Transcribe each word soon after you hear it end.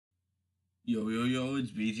Yo, yo, yo, it's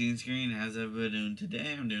B-tean screen. How's everybody doing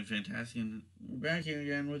today? I'm doing fantastic, and we're back here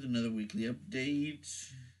again with another weekly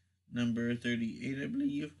update. Number 38, I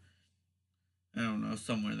believe. I don't know,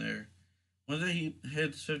 somewhere there. Once I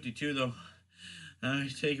hits 52, though, I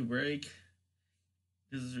take a break.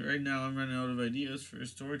 Because right now I'm running out of ideas for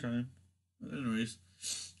story time. But anyways,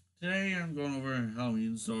 today I'm going over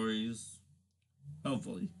Halloween stories.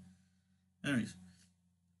 Hopefully. Anyways,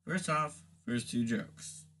 first off, first two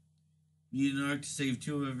jokes. You know how to save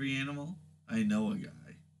two of every animal? I know a guy.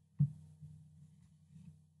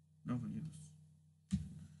 Oh my goodness.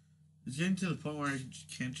 It's getting to the point where I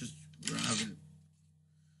can't just grab it.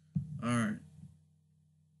 Alright.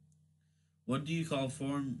 What do you call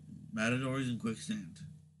four matadors in quicksand?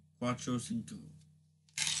 Cuatro cinco.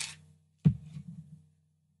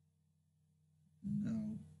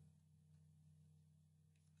 No.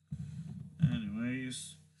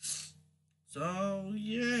 Anyways. So,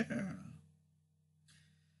 yeah.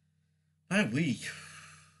 That week.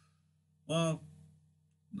 Well,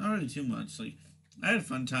 not really too much. Like, I had a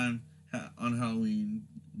fun time on Halloween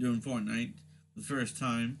doing Fortnite the first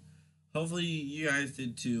time. Hopefully, you guys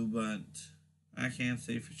did too, but I can't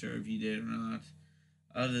say for sure if you did or not.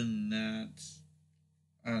 Other than that,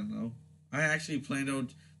 I don't know. I actually planned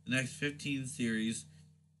out the next 15 series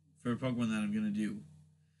for Pokemon that I'm going to do.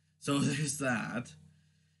 So there's that.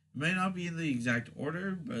 It may not be in the exact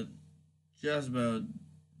order, but just about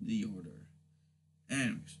the order.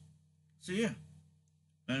 Anyways, so yeah,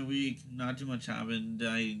 my week, not too much happened.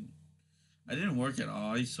 I didn't work at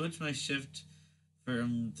all. I switched my shift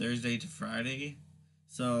from Thursday to Friday.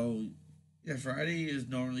 So yeah, Friday is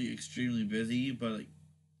normally extremely busy, but like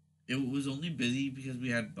it was only busy because we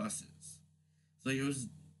had buses. So it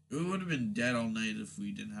would have been dead all night if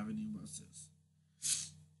we didn't have any buses.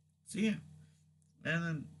 So yeah. And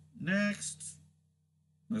then next,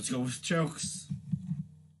 let's go with jokes.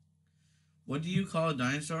 What do you call a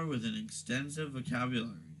dinosaur with an extensive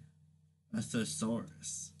vocabulary? A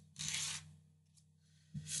thesaurus.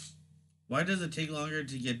 Why does it take longer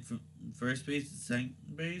to get from first base to second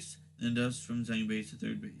base than it does from second base to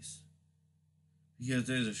third base? Because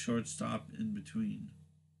there's a short stop in between.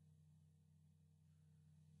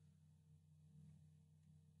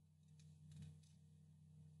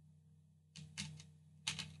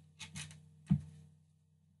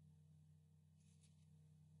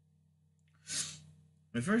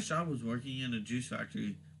 My first job was working in a juice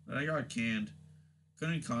factory, but I got canned.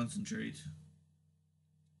 Couldn't concentrate.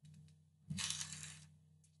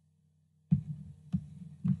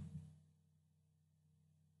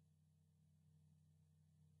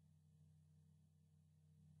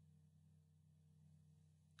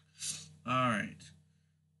 Alright.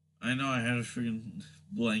 I know I had a freaking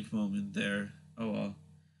blank moment there. Oh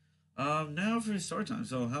well. Now for story time.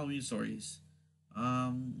 So Halloween stories.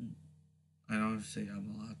 Um, I don't say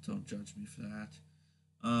I'm a lot. Don't judge me for that.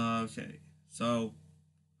 Okay. So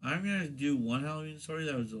I'm gonna do one Halloween story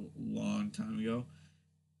that was a long time ago.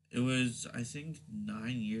 It was I think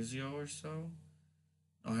 9 years ago or so.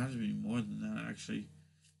 Oh, it has to be more than that actually.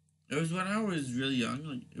 It was when I was really young.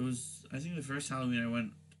 Like it was I think the first Halloween I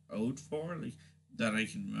went out for like that I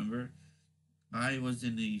can remember. I was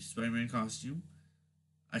in a Spider-Man costume.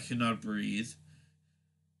 I could not breathe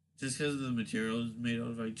just because of the material it was made out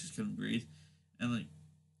of. I just couldn't breathe, and like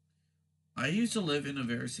I used to live in a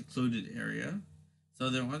very secluded area, so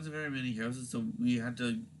there wasn't very many houses. So we had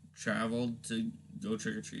to travel to go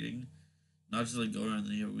trick or treating, not just like go around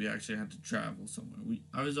the neighborhood. We actually had to travel somewhere.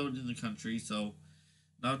 I was out in the country, so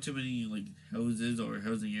not too many like houses or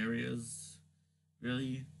housing areas,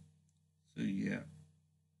 really. So yeah,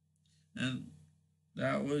 and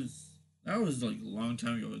that was that was like a long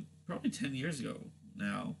time ago, probably 10 years ago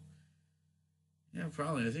now. Yeah,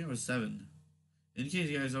 probably. I think it was 7. In case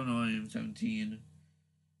you guys don't know, I am 17.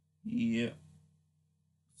 Yeah.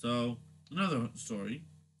 So another story.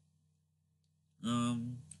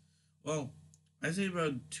 Um, well, I say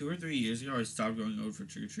about 2 or 3 years ago, I stopped going out for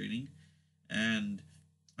trick or treating, and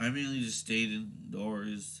I mainly just stayed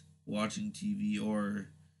indoors watching TV or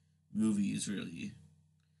movies, really.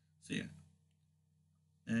 So yeah,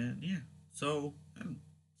 and yeah. So and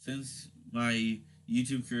since my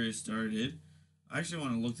YouTube career started, I actually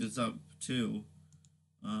want to look this up too.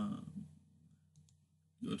 Um,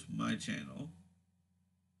 Go to my channel.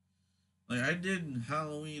 Like I did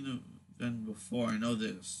Halloween event before. I know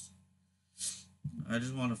this. I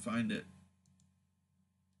just want to find it.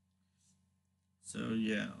 So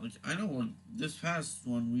yeah, like I know when this past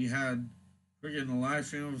one we had freaking a live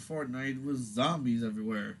stream of Fortnite with zombies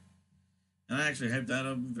everywhere, and I actually hyped that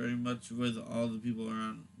up very much with all the people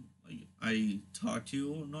around. Like I talk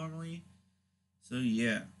to normally. So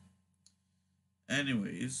yeah.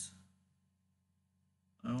 Anyways,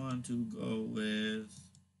 I want to go with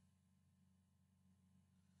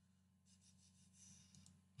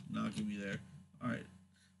not gonna be there. Alright.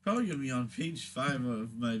 Probably gonna be on page 5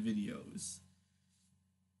 of my videos.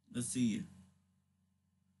 Let's see.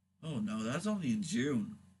 Oh no, that's only in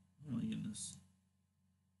June. Oh my goodness.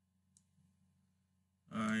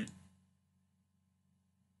 Alright.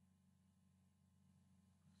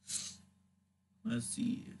 Let's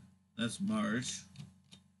see. That's March.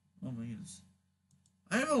 Oh my goodness.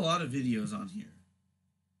 I have a lot of videos on here.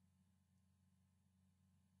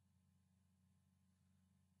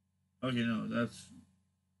 Okay, no, that's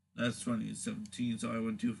 2017, so I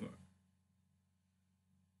went too far.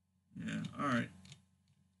 Yeah, alright.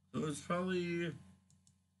 So it's probably let's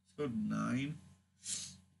go 9.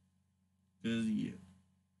 Because yeah.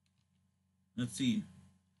 Let's see.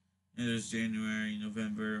 And there's January,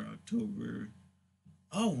 November, October.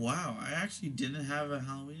 Oh wow, I actually didn't have a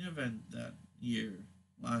Halloween event that year.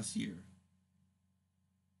 Last year.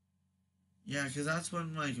 Yeah, because that's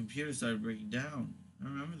when my computer started breaking down. I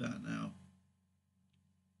remember that now.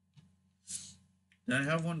 Did I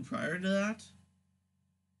have one prior to that?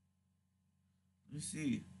 Let me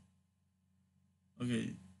see.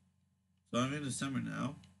 Okay, so I'm in December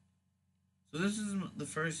now. So this is the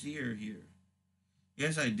first year here.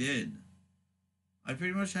 Yes, I did. I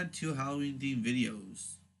pretty much had 2 Halloween themed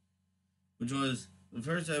videos, which was the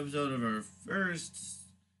first episode of our first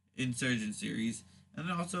Insurgent series,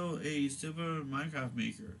 and also a Super Minecraft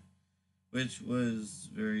Maker, which was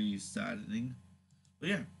very saddening. But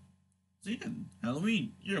yeah, so yeah,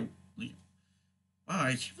 Halloween. Like, wow,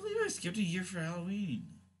 I can't believe I skipped a year for Halloween.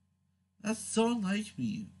 That's so unlike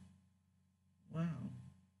me. Wow,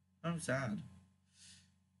 I'm sad.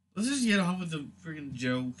 Let's just get on with the freaking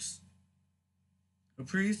jokes. A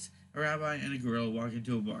priest, a rabbi, and a gorilla walk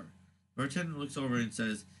into a bar. The bartender looks over and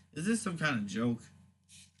says, "Is this some kind of joke?"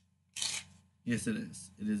 Yes, it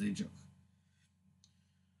is. It is a joke.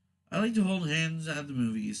 I like to hold hands at the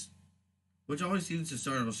movies, which always seems to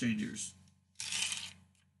startle strangers.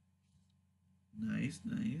 Nice,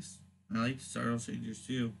 nice. I like to startle strangers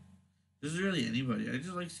too. This is really anybody. I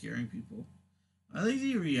just like scaring people. I like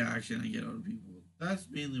the reaction I get out of people. That's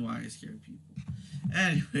mainly why I scare people.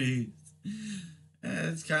 Anyways,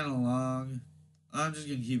 it's kind of long. I'm just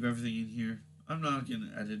gonna keep everything in here. I'm not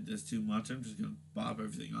gonna edit this too much. I'm just gonna pop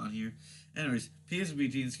everything on here. Anyways, PS and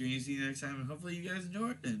B-tean screen. See you next time, and hopefully you guys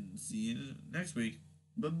enjoy it. And see you next week.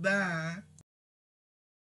 Bye bye.